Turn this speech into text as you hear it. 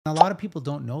A lot of people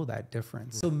don't know that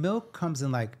difference. So milk comes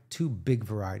in like two big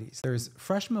varieties. There's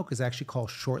fresh milk is actually called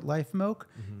short life milk.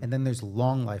 And then there's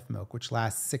long life milk, which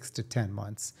lasts 6 to 10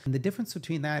 months. And the difference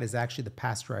between that is actually the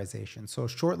pasteurization. So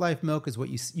short life milk is what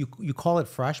you call it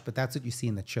fresh, but that's what you see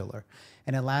in the chiller.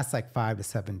 And it lasts like 5 to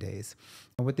 7 days.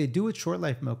 And what they do with short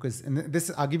life milk is, and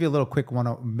this, I'll give you a little quick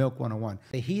milk 101.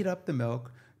 They heat up the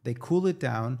milk, they cool it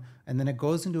down, and then it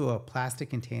goes into a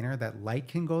plastic container that light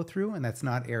can go through and that's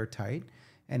not airtight.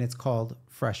 And it's called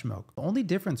fresh milk. The only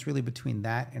difference really between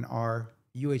that and our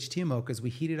UHT milk is we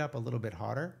heat it up a little bit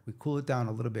hotter, we cool it down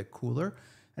a little bit cooler,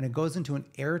 and it goes into an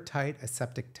airtight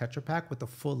aseptic Tetra Pak with a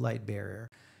full light barrier.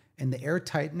 And the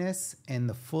airtightness and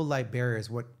the full light barrier is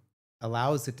what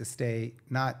allows it to stay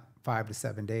not 5 to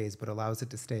 7 days, but allows it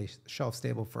to stay shelf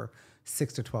stable for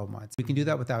 6 to 12 months. We can do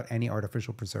that without any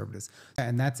artificial preservatives.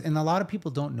 And a lot of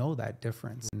people don't know that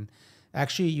difference. And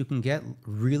actually, you can get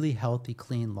really healthy,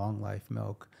 clean, long life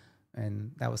milk.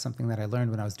 And that was something that I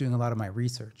learned when I was doing a lot of my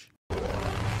research.